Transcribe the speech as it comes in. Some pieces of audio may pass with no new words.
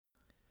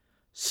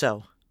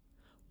So,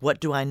 what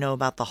do I know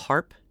about the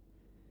HARP?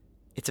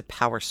 It's a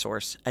power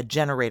source, a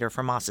generator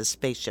for Moss's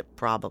spaceship,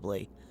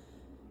 probably.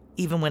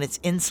 Even when it's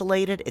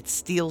insulated, it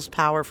steals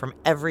power from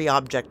every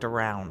object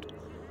around.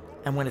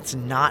 And when it's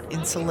not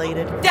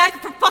insulated... Dad,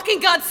 for fucking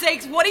God's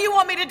sakes, what do you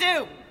want me to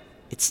do?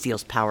 It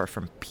steals power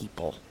from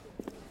people.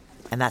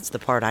 And that's the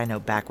part I know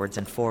backwards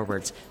and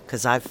forwards,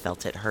 'cause I've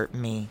felt it hurt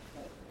me.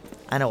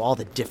 I know all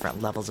the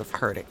different levels of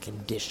hurt it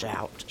can dish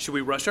out. Should we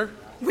rush her?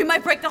 We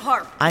might break the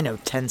HARP. I know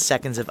 10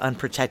 seconds of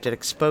unprotected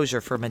exposure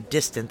from a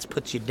distance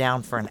puts you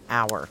down for an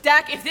hour.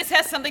 Dak, if this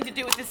has something to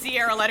do with the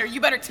Sierra letter, you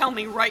better tell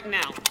me right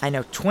now. I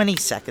know 20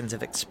 seconds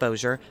of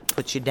exposure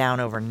puts you down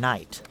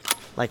overnight.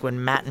 Like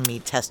when Matt and me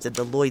tested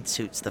the Lloyd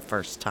suits the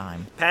first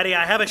time. Patty,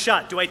 I have a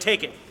shot. Do I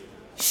take it?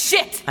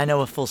 Shit! I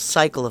know a full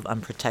cycle of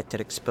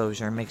unprotected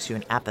exposure makes you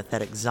an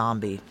apathetic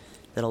zombie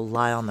that'll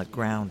lie on the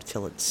ground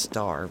till it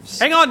starves.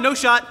 Hang on, no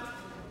shot.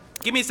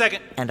 Give me a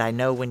second. And I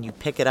know when you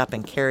pick it up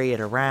and carry it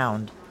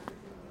around,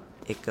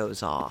 it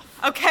goes off.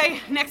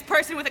 Okay, next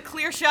person with a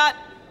clear shot.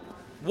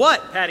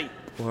 What, Patty?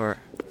 Or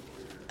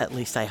at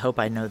least I hope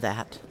I know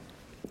that,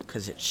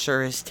 'cause it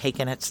sure is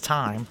taking its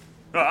time.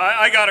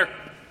 I got her.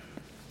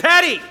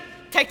 Patty!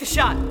 Take the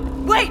shot.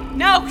 Wait,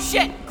 no,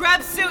 shit.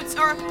 Grab suits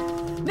or...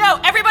 No,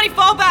 everybody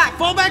fall back.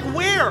 Fall back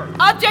where?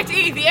 Object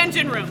E, the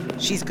engine room.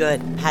 She's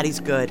good. Patty's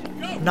good.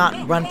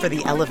 Not run for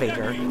the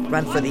elevator,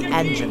 run for the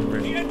engine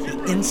room.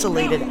 The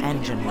insulated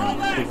engine room.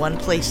 The one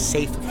place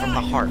safe from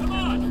the HARP.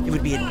 It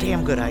would be a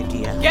damn good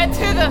idea. Get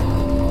to the...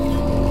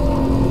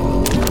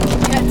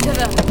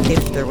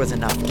 If there was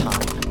enough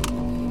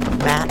time.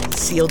 Matt,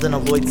 sealed in a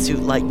Lloyd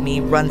suit like me,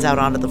 runs out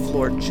onto the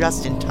floor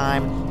just in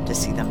time to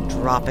see them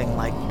dropping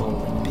like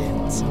bowling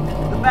pins.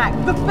 The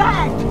bag! The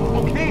bag!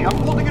 Okay, I'm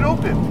holding it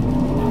open.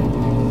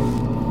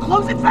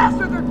 Close it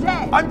faster, they're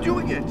dead! I'm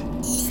doing it.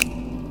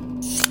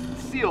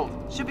 Sealed.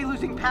 Should be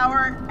losing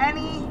power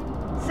any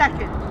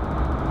second.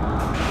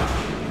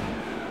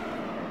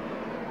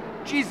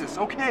 Jesus,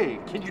 okay.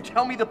 Can you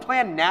tell me the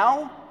plan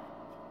now?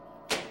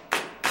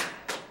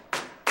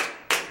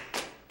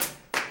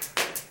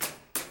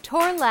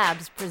 Tor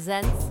Labs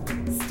presents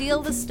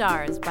Steal the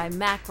Stars by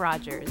Mac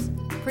Rogers,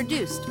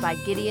 produced by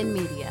Gideon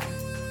Media.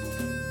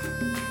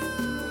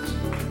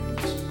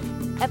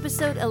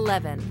 Episode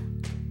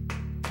 11,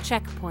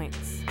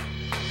 Checkpoints.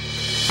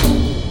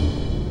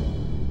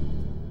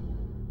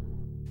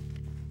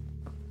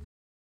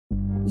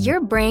 Your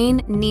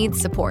brain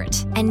needs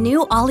support, and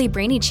new Ollie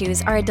Brainy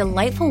Chews are a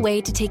delightful way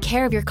to take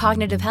care of your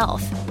cognitive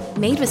health.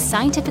 Made with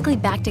scientifically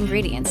backed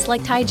ingredients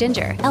like Thai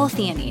ginger,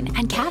 L-theanine,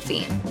 and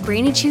caffeine,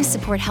 Brainy Chews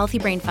support healthy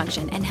brain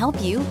function and help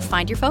you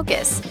find your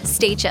focus,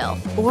 stay chill,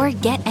 or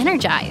get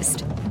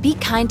energized. Be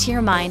kind to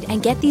your mind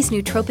and get these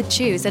nootropic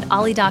chews at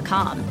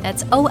ollie.com.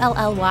 That's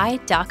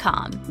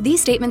OLLY.com.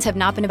 These statements have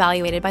not been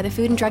evaluated by the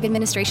Food and Drug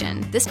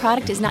Administration. This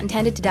product is not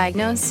intended to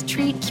diagnose,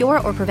 treat, cure,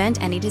 or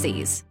prevent any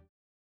disease.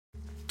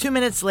 2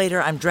 minutes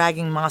later, I'm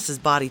dragging Moss's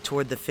body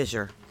toward the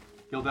fissure.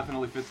 He'll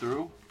definitely fit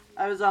through.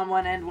 I was on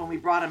one end when we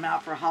brought him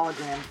out for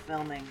hologram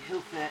filming.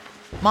 He'll fit.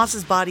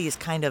 Moss's body is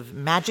kind of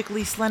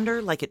magically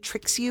slender, like it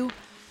tricks you.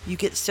 You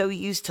get so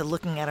used to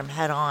looking at him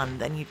head on,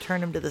 then you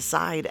turn him to the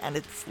side, and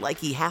it's like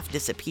he half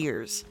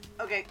disappears.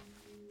 Okay.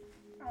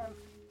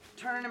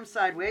 Turning him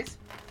sideways.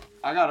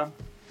 I got him.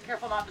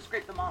 Careful not to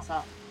scrape the moss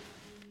off.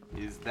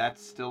 Is that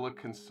still a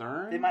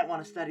concern? They might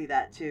want to study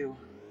that too.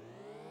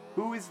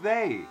 Who is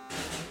they?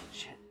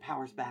 Shit,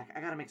 power's back.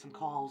 I gotta make some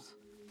calls.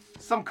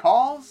 Some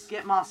calls?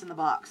 Get Moss in the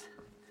box.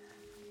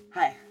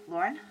 Hi,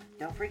 Lauren.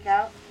 Don't freak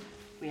out.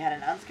 We had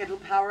an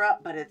unscheduled power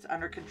up, but it's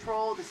under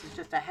control. This is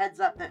just a heads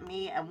up that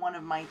me and one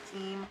of my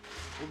team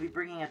will be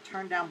bringing a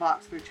turn down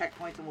box through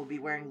checkpoints and we'll be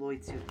wearing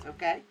Lloyd suits,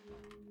 okay?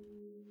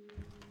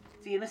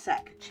 See you in a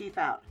sec. Chief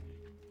out.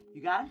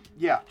 You got him?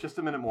 Yeah, just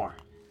a minute more.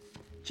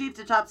 Chief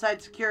to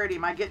topside security.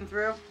 Am I getting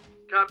through?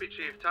 Copy,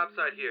 Chief.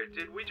 Topside here.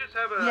 Did we just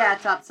have a... Yeah,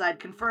 topside.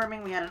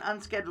 Confirming we had an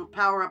unscheduled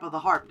power up of the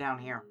HARP down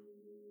here.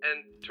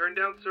 And turn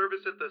down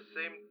service at the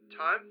same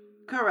time?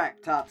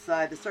 Correct,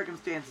 topside. The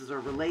circumstances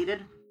are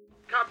related.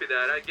 Copy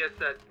that. I guess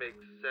that makes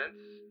sense.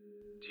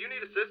 Do you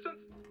need assistance?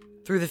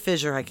 Through the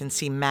fissure, I can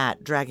see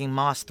Matt dragging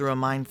Moss through a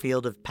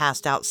minefield of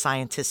passed-out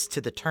scientists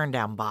to the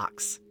turn-down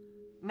box.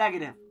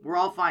 Negative. We're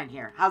all fine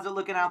here. How's it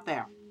looking out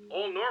there?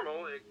 All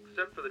normal,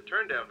 except for the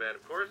turn-down van,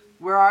 of course.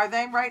 Where are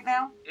they right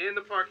now? In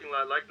the parking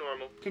lot, like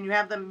normal. Can you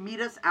have them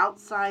meet us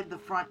outside the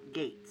front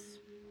gates?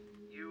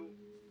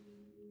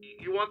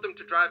 You want them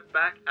to drive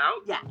back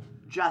out? Yeah,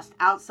 just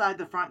outside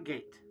the front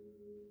gate.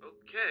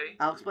 Okay.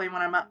 I'll explain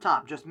when I'm up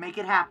top. Just make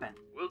it happen.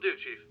 Will do,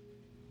 Chief.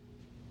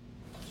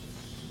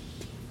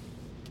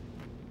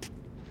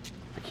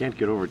 I can't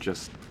get over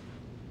just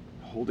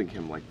holding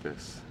him like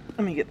this.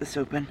 Let me get this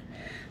open.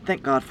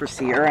 Thank God for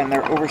Sierra and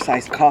their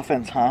oversized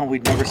coffins, huh?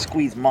 We'd never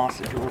squeeze Moss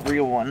into a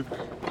real one.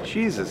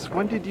 Jesus,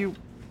 when did you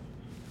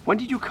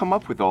come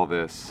up with all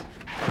this?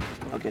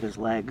 I'll get his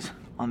legs.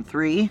 On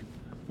 3.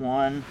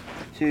 1,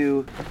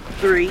 2,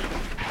 3.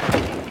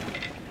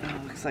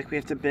 Oh, looks like we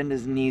have to bend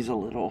his knees a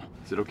little.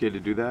 Is it okay to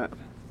do that?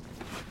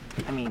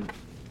 I mean,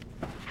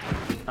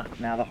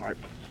 Now the harp.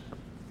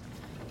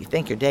 You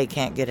think your day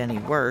can't get any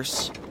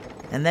worse,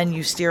 and then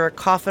you steer a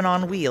coffin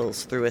on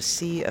wheels through a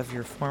sea of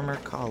your former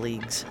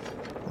colleagues,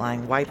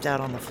 lying wiped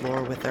out on the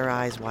floor with their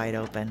eyes wide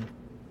open.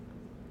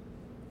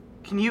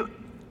 Can you...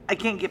 I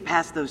can't get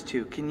past those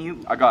two. Can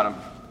you... I got him.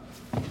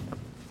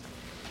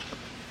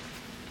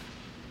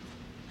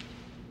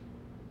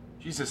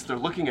 Jesus, they're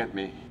looking at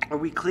me. Are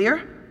we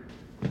clear?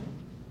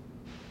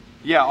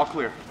 Yeah, all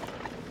clear.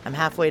 I'm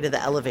halfway to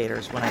the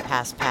elevators when I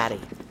pass Patty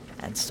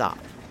and stop.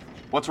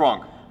 What's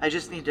wrong? I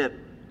just need to...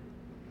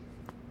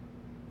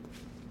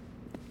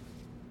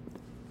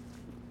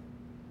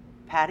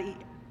 Patty,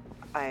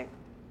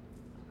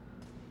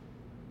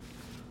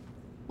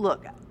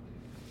 Look,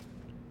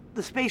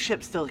 the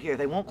spaceship's still here.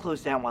 They won't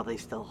close down while they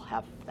still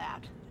have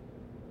that.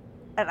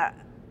 And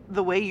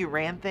the way you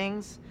ran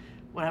things,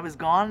 when I was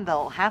gone,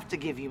 they'll have to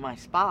give you my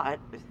spot.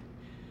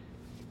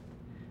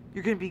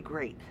 You're gonna be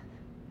great.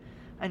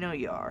 I know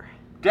you are.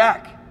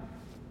 Dak!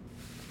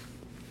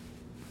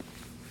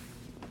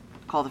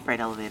 Call the freight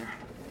elevator.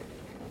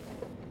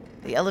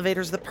 The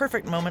elevator's the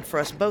perfect moment for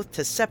us both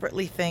to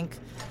separately think,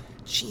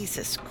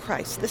 Jesus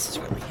Christ, this is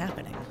really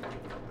happening.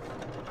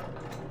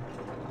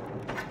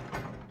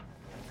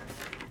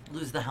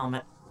 Lose the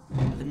helmet.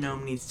 The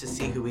gnome needs to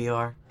see who we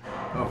are.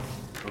 Oh,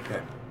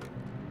 okay.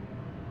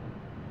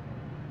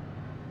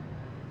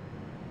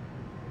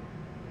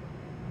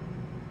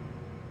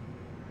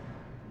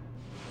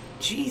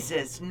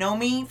 Jesus,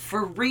 Nomi,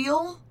 for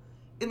real?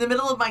 In the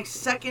middle of my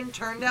second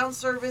turndown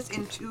service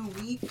in 2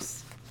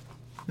 weeks?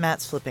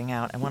 Matt's flipping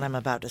out, and what I'm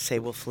about to say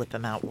will flip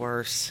him out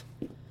worse.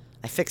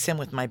 I fix him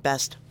with my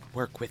best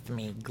work with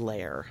me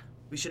glare.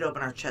 We should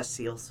open our chest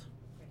seals.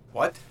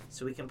 What?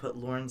 So we can put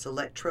Lauren's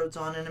electrodes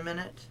on in a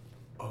minute.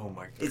 Oh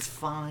my God. It's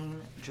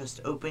fine.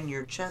 Just open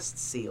your chest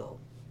seal.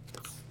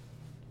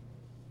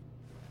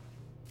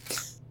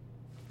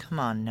 Come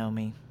on,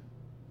 Nomi.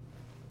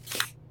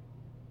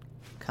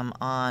 Come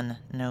on,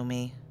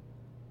 Nomi.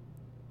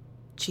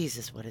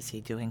 Jesus, what is he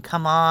doing?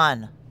 Come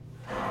on!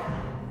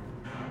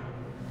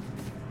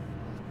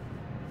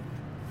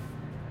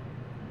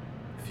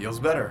 Feels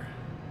better.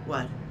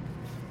 What?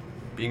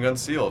 Being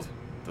unsealed.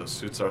 Those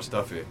suits are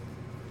stuffy.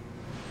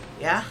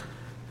 Yeah?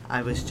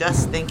 I was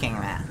just thinking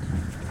that.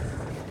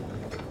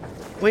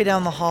 Way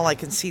down the hall, I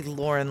can see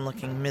Lauren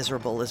looking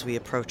miserable as we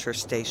approach her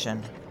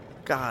station.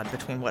 God,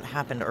 between what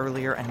happened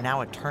earlier and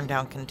now a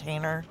turned-down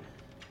container.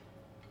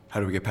 How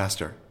do we get past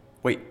her?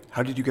 Wait,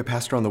 how did you get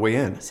past her on the way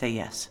in? Say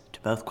yes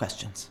to both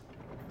questions.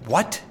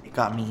 What? It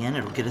got me in,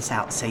 it'll get us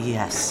out. Say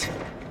yes.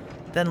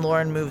 Then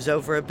Lauren moves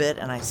over a bit,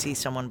 and I see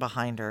someone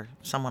behind her.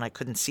 Someone I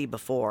couldn't see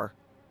before.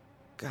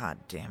 God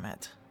damn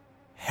it.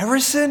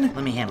 Harrison?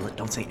 Let me handle it.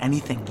 Don't say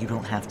anything you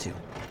don't have to.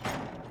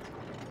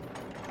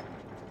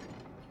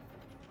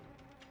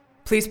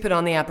 Please put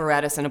on the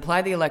apparatus and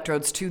apply the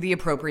electrodes to the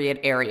appropriate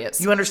areas.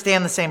 You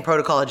understand the same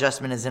protocol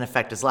adjustment is in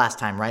effect as last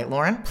time, right,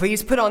 Lauren?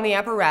 Please put on the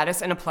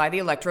apparatus and apply the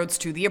electrodes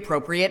to the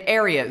appropriate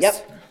areas.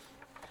 Yep.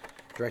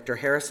 Director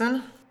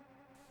Harrison?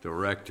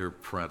 Director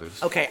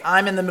Prentice. Okay,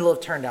 I'm in the middle of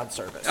turndown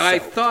service. I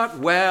thought,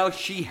 well,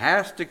 she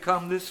has to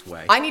come this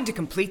way. I need to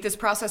complete this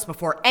process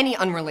before any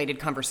unrelated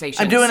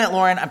conversations. I'm doing it,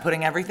 Lauren. I'm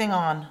putting everything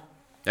on.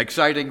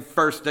 Exciting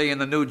first day in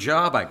the new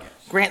job, I guess.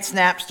 Grant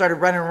Snap started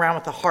running around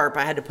with the harp.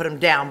 I had to put him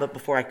down, but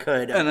before I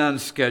could... An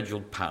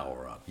unscheduled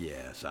power-up,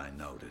 yes, I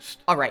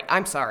noticed. All right,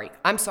 I'm sorry.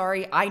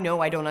 I know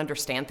I don't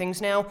understand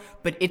things now,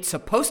 but it's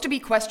supposed to be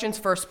questions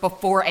first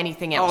before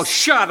anything else. Oh,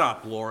 shut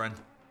up, Lauren.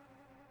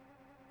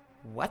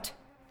 What?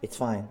 It's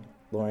fine,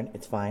 Lauren.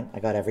 It's fine. I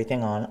got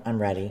everything on.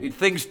 I'm ready.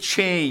 Things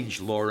change,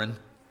 Lauren.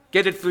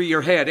 Get it through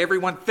your head.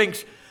 Everyone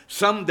thinks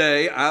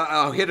someday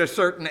I'll hit a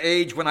certain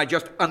age when I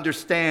just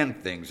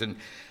understand things. And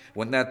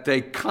when that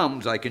day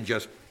comes, I can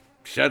just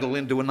settle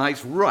into a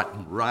nice rut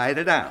and ride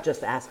it out.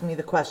 Just ask me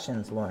the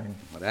questions, Lauren.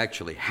 What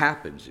actually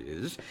happens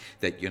is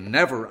that you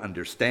never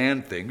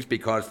understand things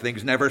because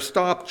things never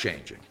stop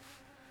changing.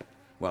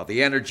 While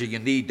the energy you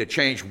need to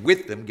change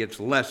with them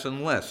gets less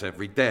and less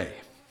every day.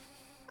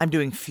 I'm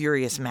doing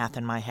furious math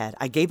in my head.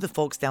 I gave the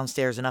folks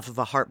downstairs enough of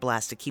a heart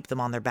blast to keep them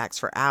on their backs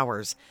for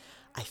hours.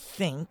 I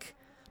think.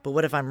 But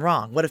what if I'm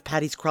wrong? What if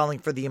Patty's crawling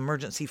for the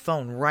emergency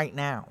phone right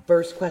now?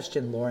 First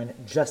question, Lauren.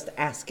 Just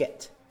ask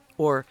it.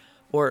 Or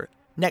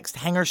next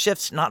hangar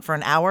shift's not for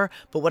an hour,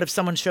 but what if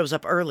someone shows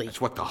up early? That's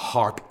what the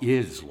harp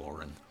is,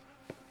 Lauren.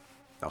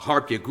 The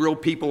harp you grill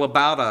people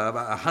about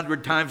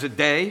 100 times a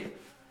day.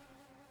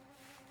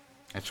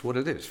 That's what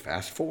it is.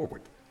 Fast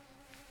forward.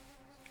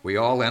 We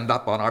all end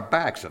up on our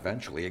backs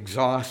eventually,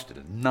 exhausted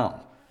and numb.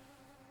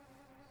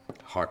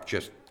 The harp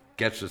just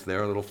gets us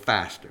there a little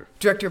faster.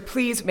 Director,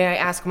 please, may I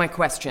ask my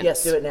questions?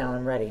 Yes, do it now.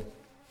 I'm ready.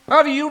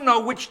 How do you know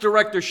which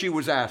director she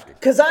was asking?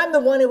 'Cause I'm the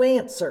one who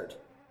answered.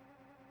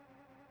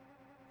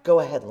 Go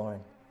ahead,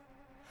 Lauren.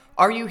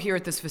 Are you here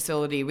at this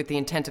facility with the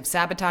intent of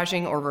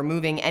sabotaging or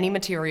removing any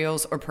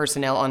materials or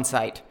personnel on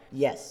site?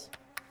 Yes.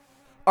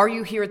 Are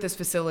you here at this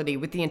facility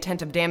with the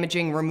intent of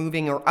damaging,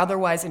 removing, or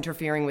otherwise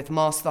interfering with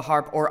Moss, the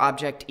harp, or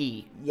Object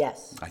E?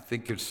 Yes. I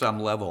think at some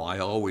level I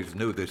always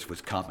knew this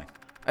was coming.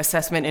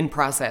 Assessment in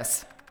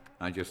process.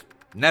 I just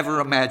never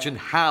imagined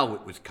how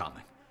it was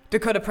coming.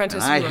 Dakota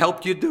Prentice, And I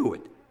helped you do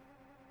it.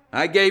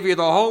 I gave you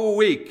the whole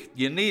week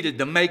you needed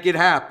to make it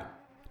happen.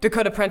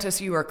 Dakota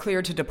Prentice, you are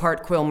cleared to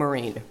depart Quill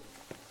Marine.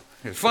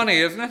 It's funny,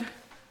 isn't it?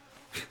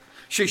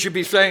 She should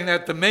be saying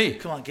that to me.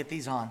 Come on, get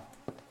these on.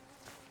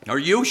 Or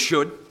you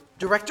should.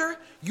 Director,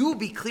 you will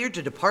be cleared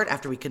to depart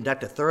after we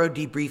conduct a thorough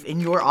debrief in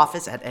your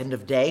office at end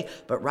of day,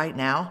 but right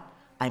now,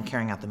 I'm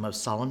carrying out the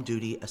most solemn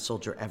duty a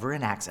soldier ever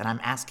enacts, and I'm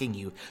asking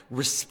you,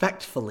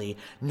 respectfully,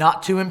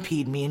 not to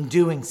impede me in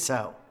doing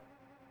so.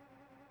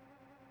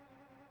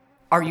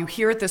 Are you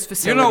here at this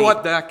facility? You know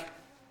what, Dak?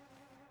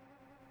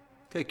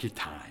 Take your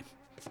time.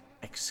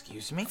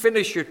 Excuse me?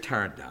 Finish your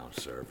turn-down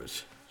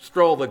service.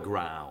 Stroll the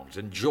grounds.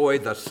 Enjoy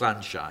the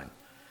sunshine.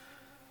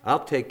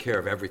 I'll take care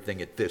of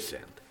everything at this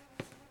end.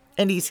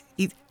 And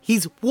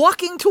he's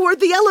walking toward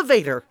the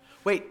elevator.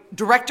 Wait,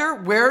 Director,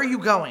 where are you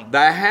going?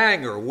 The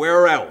hangar.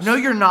 Where else? No,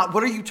 you're not.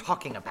 What are you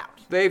talking about?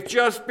 They've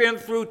just been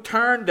through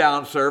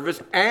turn-down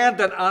service and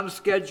an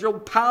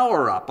unscheduled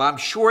power-up. I'm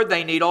sure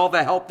they need all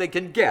the help they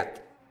can get.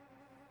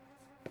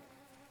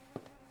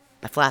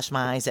 I flash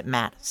my eyes at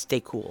Matt.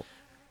 Stay cool.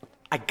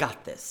 I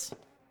got this.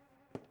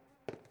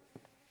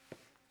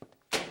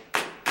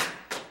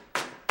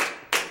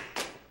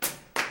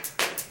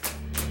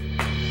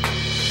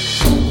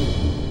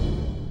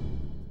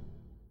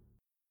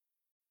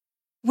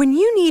 When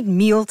you need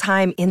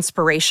mealtime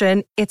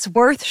inspiration, it's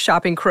worth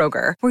shopping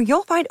Kroger, where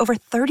you'll find over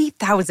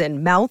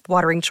 30,000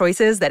 mouth-watering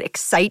choices that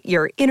excite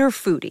your inner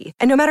foodie.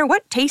 And no matter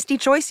what tasty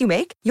choice you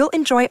make, you'll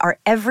enjoy our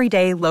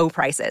everyday low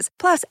prices,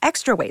 plus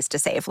extra ways to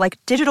save, like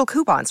digital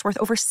coupons worth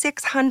over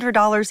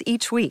 $600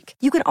 each week.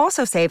 You can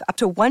also save up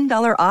to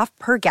 $1 off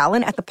per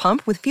gallon at the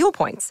pump with fuel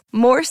points.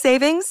 More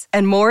savings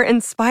and more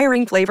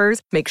inspiring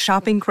flavors make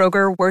shopping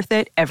Kroger worth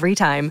it every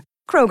time.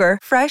 Kroger,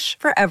 fresh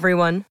for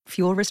everyone.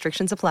 Fuel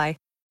restrictions apply.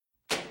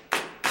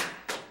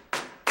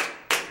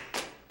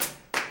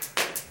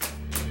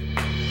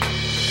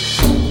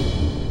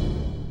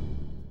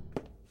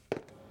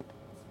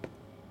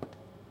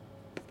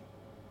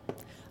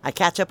 I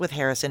catch up with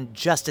Harrison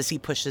just as he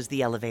pushes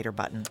the elevator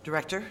button.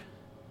 Director?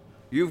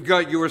 You've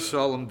got your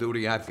solemn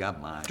duty, I've got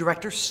mine.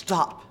 Director,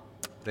 stop.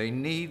 They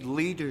need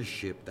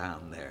leadership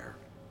down there.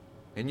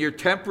 In your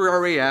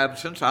temporary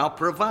absence, I'll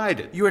provide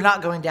it. You are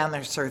not going down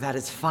there, sir. That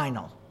is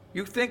final.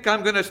 You think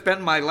I'm going to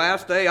spend my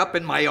last day up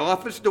in my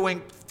office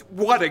doing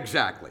what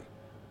exactly?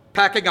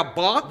 Packing a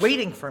box?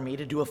 Waiting for me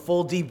to do a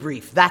full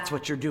debrief. That's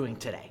what you're doing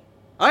today.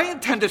 I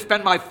intend to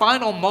spend my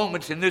final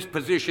moments in this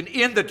position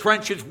in the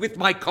trenches with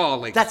my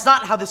colleagues. That's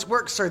not how this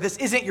works, sir. This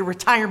isn't your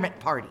retirement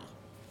party.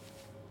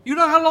 You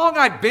know how long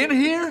I've been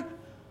here?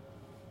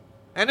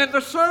 And in the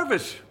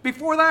service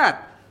before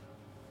that.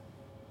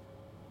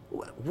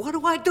 What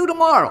do I do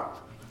tomorrow?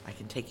 I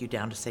can take you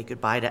down to say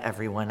goodbye to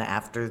everyone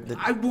after the...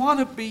 I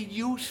want to be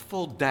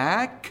useful,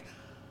 Dak.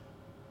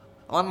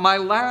 On my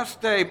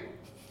last day,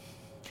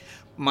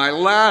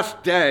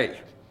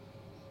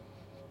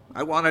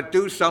 I want to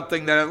do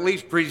something that at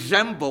least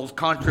resembles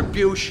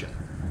contribution.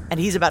 And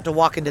he's about to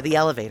walk into the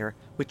elevator,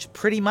 which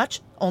pretty much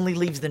only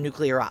leaves the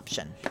nuclear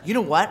option. You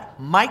know what,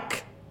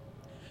 Mike?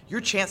 Your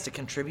chance to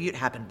contribute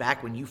happened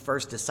back when you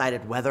first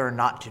decided whether or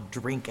not to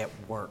drink at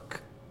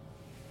work.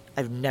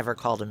 I've never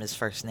called him his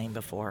first name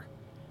before.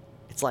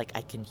 It's like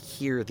I can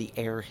hear the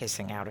air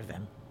hissing out of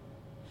him.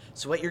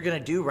 So what you're going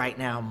to do right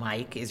now,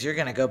 Mike, is you're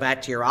going to go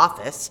back to your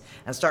office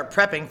and start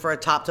prepping for a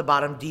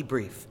top-to-bottom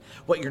debrief.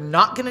 What you're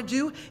not going to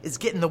do is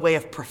get in the way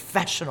of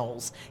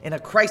professionals in a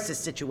crisis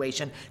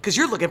situation because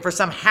you're looking for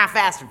some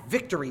half-assed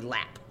victory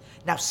lap.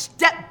 Now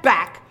step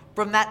back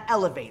from that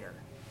elevator.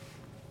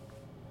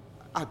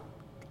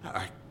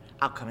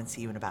 I'll come and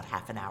see you in about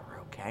half an hour,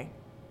 okay?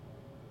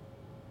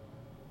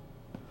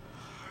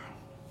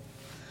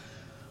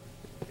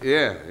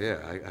 Yeah,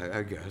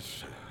 I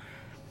guess.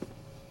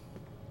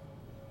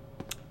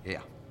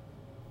 Yeah.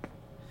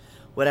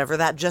 Whatever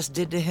that just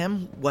did to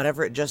him,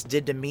 whatever it just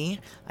did to me,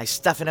 I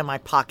stuff it in my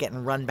pocket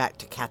and run back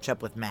to catch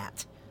up with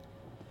Matt.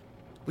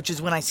 Which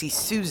is when I see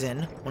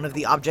Susan, one of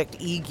the Object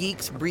E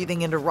geeks,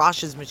 breathing into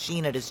Rosh's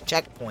machine at his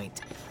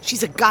checkpoint.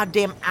 She's a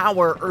goddamn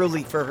hour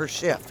early for her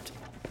shift.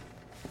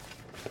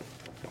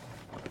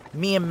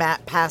 Me and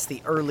Matt pass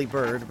the early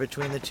bird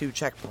between the two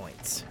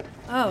checkpoints.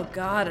 Oh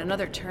God,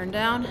 another turn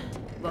down?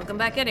 Welcome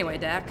back anyway,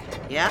 Dak.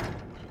 Yeah?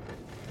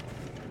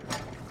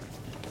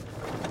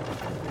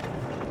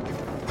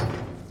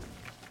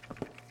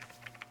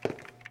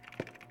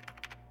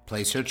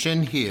 Place your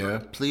chin here.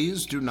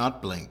 Please do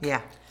not blink.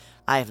 Yeah.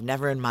 I have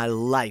never in my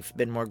life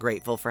been more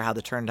grateful for how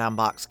the turn-down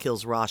box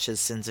kills Rosh's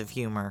sense of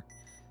humor.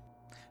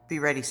 Be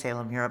ready,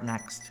 Salem. You're up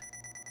next.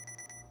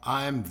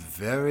 I'm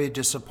very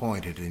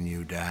disappointed in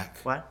you, Dak.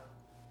 What?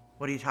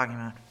 What are you talking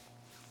about?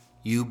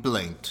 You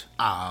blinked.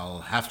 I'll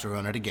have to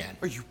run it again.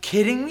 Are you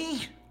kidding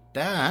me?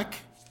 Dak?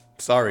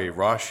 Sorry,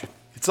 Rosh.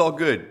 It's all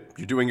good.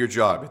 You're doing your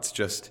job. It's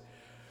just,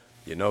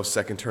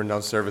 second turn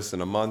down service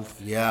in a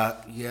month. Yeah,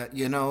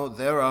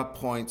 there are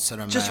points that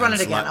a Just run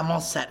it again. I'm all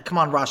set. Come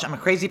on, Rosh. I'm a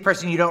crazy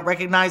person you don't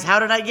recognize. How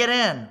did I get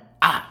in?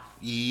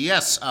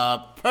 Yes,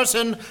 a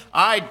person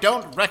I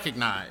don't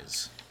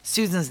recognize.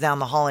 Susan's down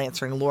the hall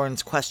answering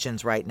Lauren's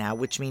questions right now,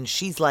 which means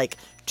she's like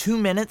 2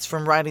 minutes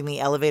from riding the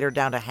elevator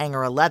down to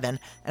Hangar 11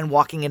 and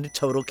walking into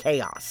total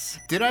chaos.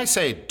 Did I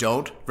say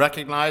don't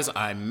recognize?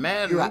 I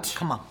meant... You're up.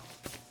 Come on.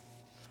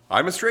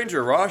 I'm a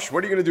stranger, Rosh.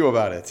 What are you going to do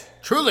about it?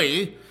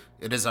 Truly,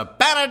 it is a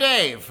banner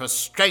day for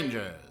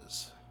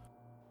strangers.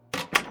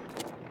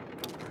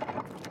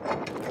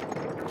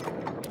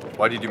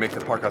 Why did you make the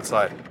park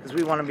outside? Because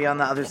we want to be on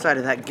the other side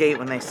of that gate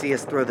when they see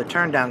us throw the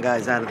turndown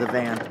guys out of the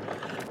van.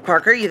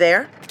 Parker, you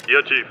there?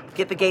 Yeah, Chief.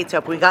 Get the gates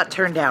up. We got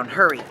turned down.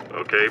 Hurry.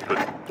 Okay, but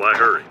why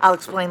hurry? I'll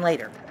explain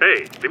later.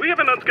 Hey, do we have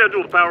an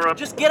unscheduled power-up?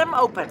 Just get them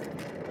open.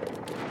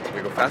 Can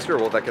we go faster, or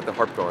will that get the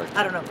harp going?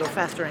 I don't know. Go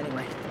faster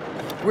anyway.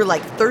 We're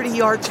like 30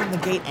 yards from the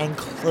gate and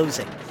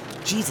closing.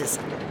 Jesus,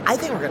 I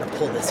think we're gonna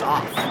pull this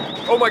off.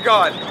 Oh my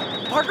God!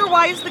 Parker,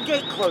 why is the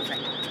gate closing?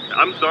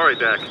 I'm sorry,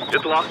 Dak.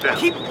 It's locked down.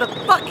 Keep the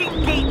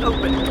fucking gate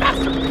open.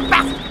 Faster,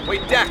 faster.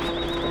 Wait, Dak!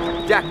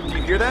 Dak, do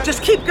you hear that?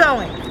 Just keep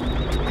going.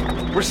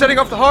 We're setting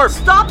off the harp!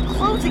 Stop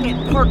closing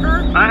it,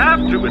 Parker. I have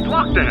to. It's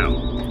locked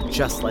down.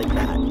 Just like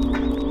that.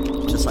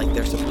 Just like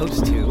they're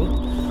supposed to.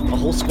 A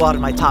whole squad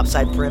of my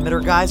topside perimeter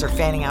guys are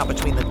fanning out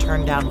between the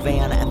turned-down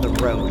van and the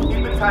road.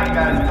 Keep it tight,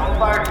 guys. Don't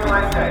fire till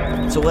I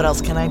say. So what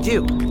else can I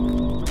do?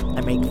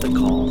 I make the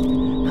call.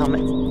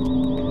 Helmets.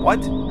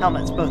 What?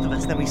 Helmets, both of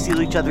us. Then we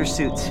seal each other's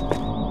suits.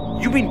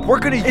 You mean we're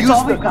gonna use It's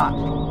all we've got.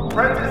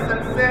 Prentice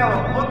and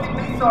Salem, look at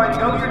me so I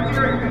know you're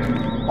hearing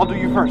me. I'll do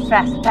you first.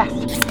 Fast,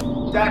 fast.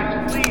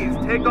 Dak, please,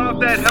 take off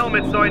that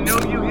helmet so I know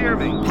you hear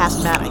me.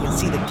 Past Matt, I can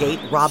see the gate,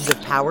 robbed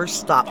of power,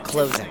 stop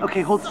closing.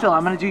 Okay, hold still.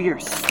 I'm gonna do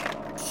yours.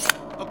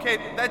 Okay,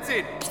 that's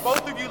it.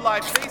 Both of you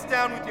lie face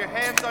down with your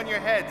hands on your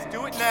heads.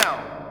 Do it now.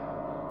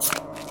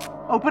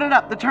 Open it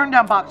up. The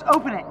turndown box.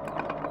 Open it.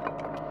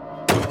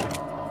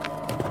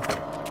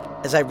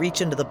 As I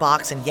reach into the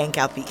box and yank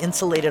out the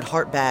insulated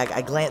heart bag,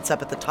 I glance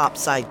up at the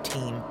topside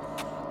team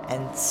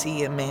and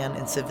see a man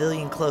in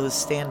civilian clothes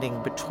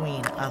standing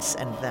between us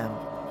and them.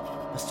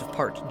 Must have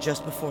parked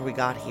just before we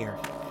got here.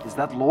 Is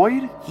that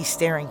Lloyd? He's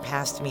staring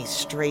past me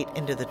straight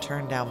into the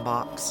turndown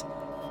box.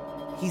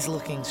 He's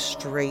looking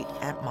straight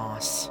at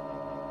Moss.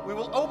 We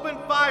will open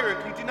fire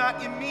if you do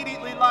not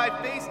immediately lie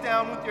face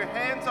down with your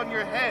hands on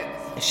your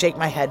heads. I shake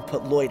my head,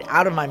 put Lloyd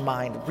out of my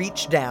mind,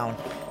 reach down,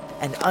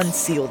 and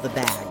unseal the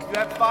bag. You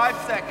have 5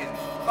 seconds.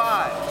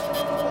 5,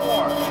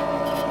 4,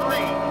 3.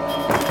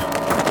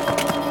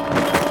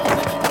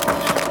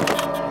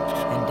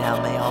 And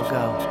down they all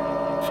go.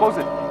 Close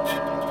it.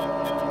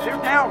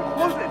 They're down.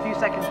 Close it. A few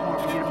seconds more.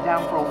 We need them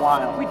down for a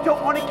while. We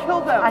don't want to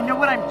kill them. I know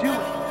what I'm doing.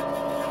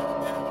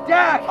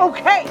 Dak!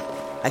 Okay!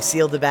 I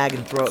seal the bag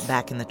and throw it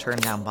back in the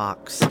turndown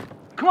box.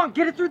 Come on,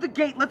 get it through the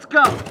gate. Let's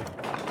go.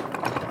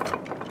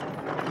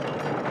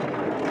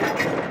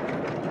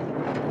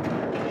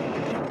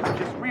 I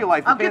just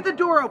realized I'll get the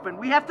door open.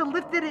 We have to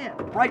lift it in.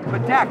 Right,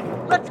 but Dak.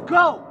 Let's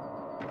go.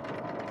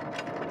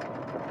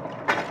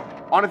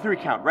 On a 3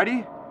 count. Ready?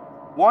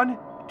 1,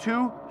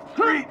 2,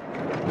 3.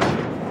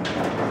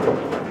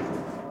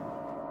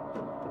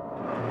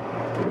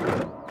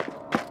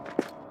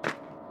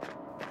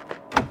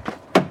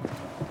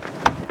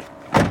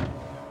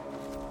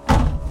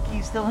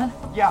 Keys still in?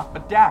 Yeah,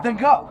 but Dak. Then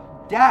go.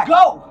 Dak.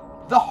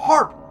 Go! The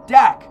harp.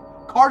 Dak.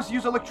 Cars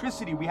use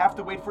electricity. We have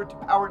to wait for it to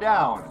power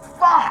down.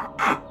 Fuck!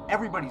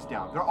 Everybody's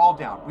down. They're all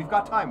down. We've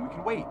got time. We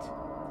can wait.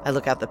 I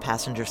look out the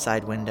passenger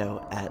side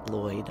window at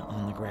Lloyd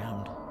on the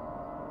ground.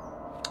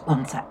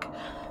 1 sec.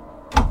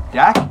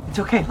 Dak? It's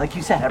okay. Like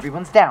you said,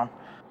 everyone's down.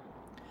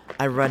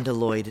 I run to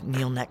Lloyd,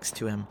 kneel next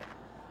to him.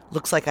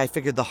 Looks like I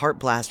figured the heart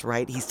blast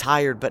right. He's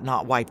tired but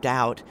not wiped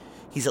out.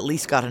 He's at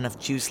least got enough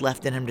juice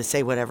left in him to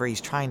say whatever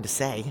he's trying to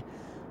say.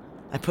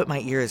 I put my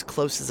ear as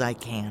close as I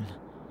can.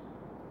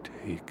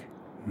 Take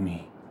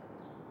me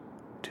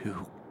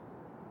to...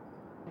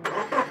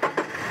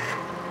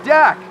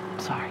 Dak! I'm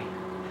sorry.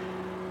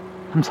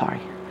 I'm sorry.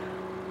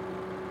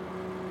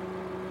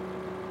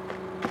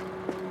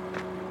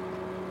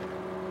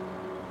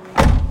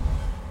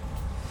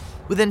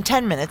 Within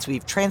 10 minutes,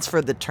 we've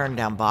transferred the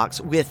turndown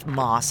box with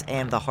Moss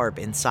and the harp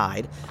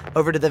inside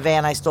over to the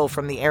van I stole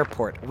from the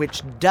airport,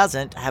 which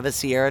doesn't have a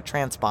Sierra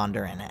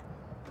transponder in it.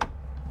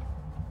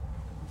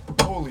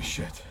 Holy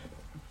shit.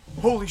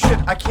 Holy shit,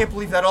 I can't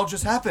believe that all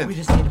just happened. We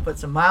just need to put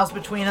some miles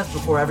between us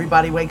before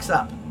everybody wakes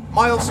up.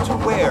 Miles to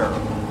where?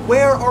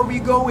 Where are we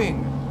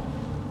going?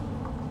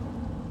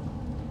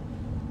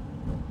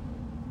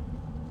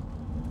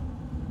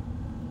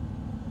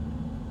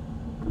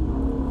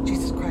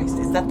 Jesus Christ,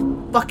 is that the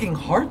fucking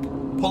harp?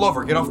 Pull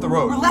over, get off the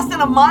road. We're less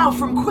than a mile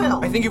from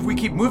Quill. I think if we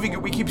keep moving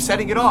it, we keep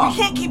setting it off.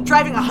 We can't keep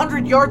driving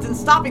 100 yards and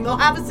stopping. They'll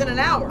have us in an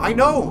hour. I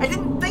know. I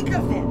didn't think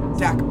of this.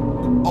 Dak,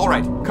 all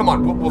right, come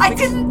on. We'll I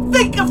didn't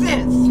think of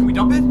this. Can we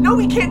dump it? No,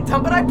 we can't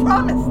dump it. I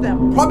promised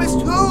them.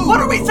 Promised who? What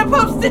are we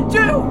supposed to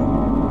do?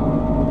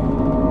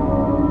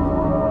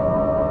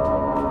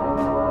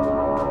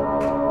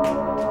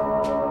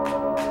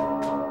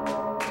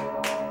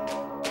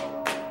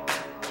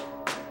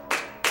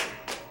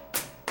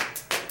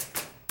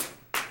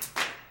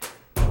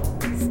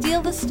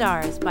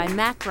 Stars by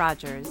Mac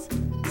Rogers,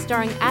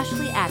 starring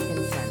Ashley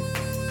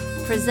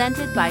Atkinson.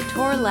 Presented by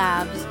Tor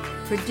Labs,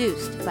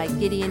 produced by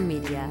Gideon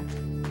Media.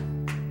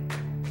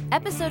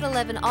 Episode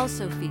 11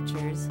 also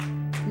features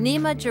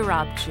Nima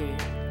Jarabchi,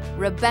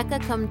 Rebecca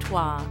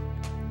Comtois,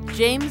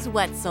 James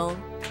Wetzel,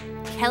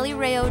 Kelly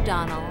Ray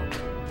O'Donnell,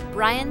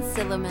 Brian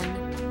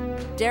Silliman,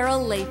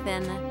 Daryl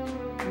Lathan,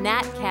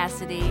 Nat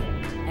Cassidy,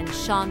 and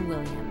Sean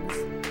Williams.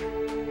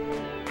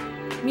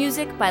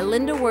 Music by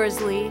Linda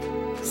Worsley,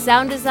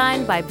 sound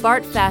design by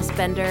Bart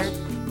Fassbender,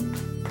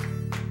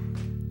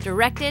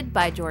 directed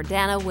by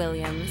Jordana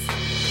Williams.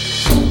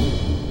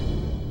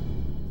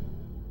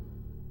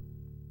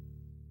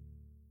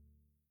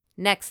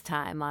 Next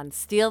time on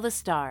Steal the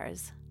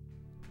Stars.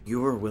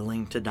 You are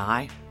willing to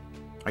die?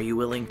 Are you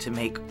willing to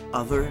make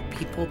other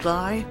people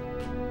die?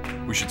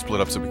 We should split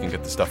up so we can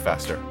get the stuff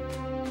faster.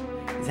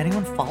 Is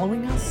anyone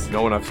following us?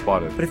 No one I've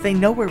spotted. But if they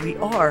know where we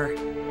are...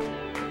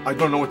 I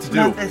don't know what to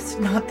do.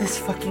 Not this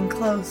fucking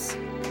close.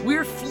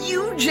 We're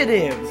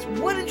fugitives!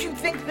 What did you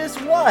think this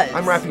was?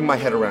 I'm wrapping my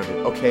head around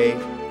it, okay?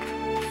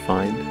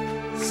 Find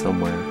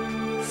somewhere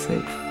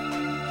safe.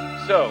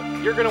 So,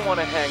 you're gonna want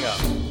to hang up.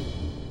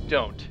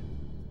 Don't.